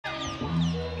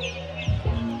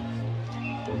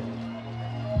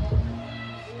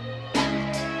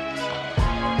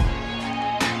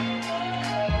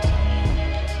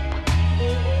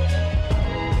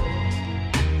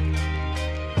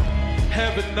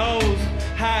Heaven knows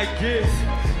how it gets,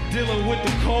 dealing with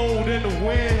the cold and the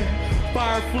wind.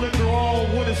 Fire flicker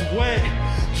on when it's wet,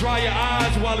 dry your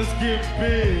eyes while it's getting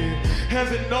big.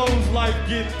 Heaven knows life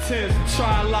getting tense,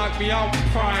 try to lock me out, I'm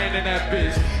crying in that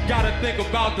bitch. Gotta think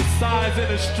about the size and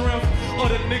the strength of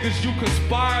the niggas you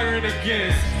conspiring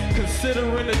against.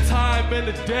 Considering the time and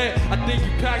the debt, I think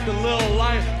you packed a little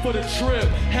light for the trip.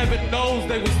 Heaven knows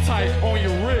they was tight on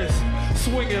your wrist.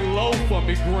 Swinging low for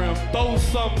me, grim. Throw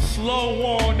something slow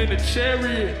on in the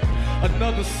chariot.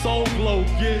 Another soul glow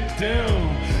get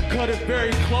dim. Cut it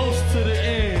very close to the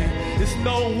end. It's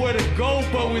nowhere to go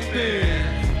but within.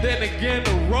 Then again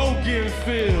the road getting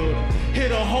filled.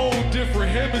 Hit a whole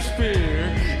different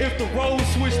hemisphere. If the road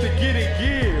switch to get in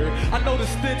gear, I know the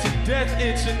stench of death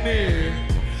inching near.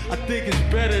 I think it's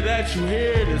better that you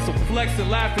hear this. I'm flexing,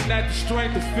 laughing at the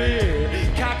strength of fear.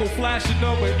 Cackle flashing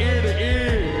over ear to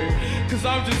ear. Cause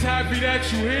I'm just happy that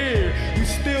you here. You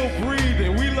still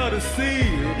breathing, we love to see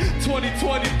it.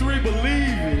 2023, believe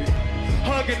it.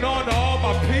 Hugging on to all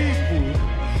my people.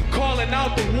 Calling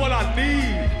out the what I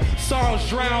need. Sorrows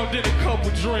drowned in a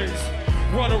couple drinks.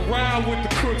 Run around with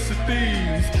the crooks and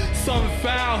thieves. Something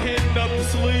foul hitting up the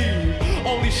sleeve.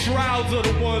 Only shrouds are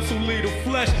the ones who leave the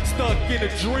flesh stuck in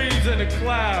the dreams and the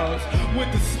clouds. With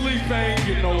the sleep, ain't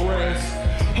get no rest.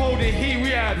 Holding heat, we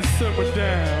had to simmer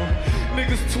down.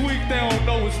 Niggas tweak, they don't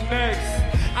know what's next.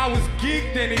 I was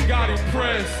geeked and he got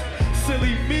impressed.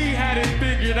 Silly me had it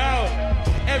figured out.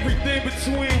 Everything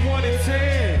between 1 and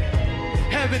 10.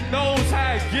 Heaven knows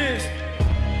how it gets.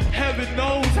 Heaven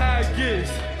knows how it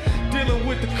gets. Dealing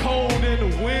with the cold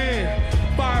and the wind.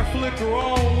 Fire flicker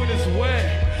on when it's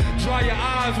wet. Dry your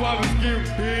eyes while it's getting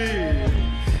big.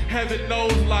 Heaven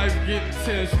knows life getting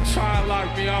tense. Try to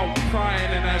lock me out, I'm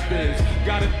crying in that bitch.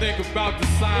 Gotta think about the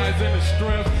size and the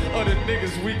strength of the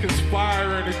niggas we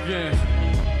conspiring against.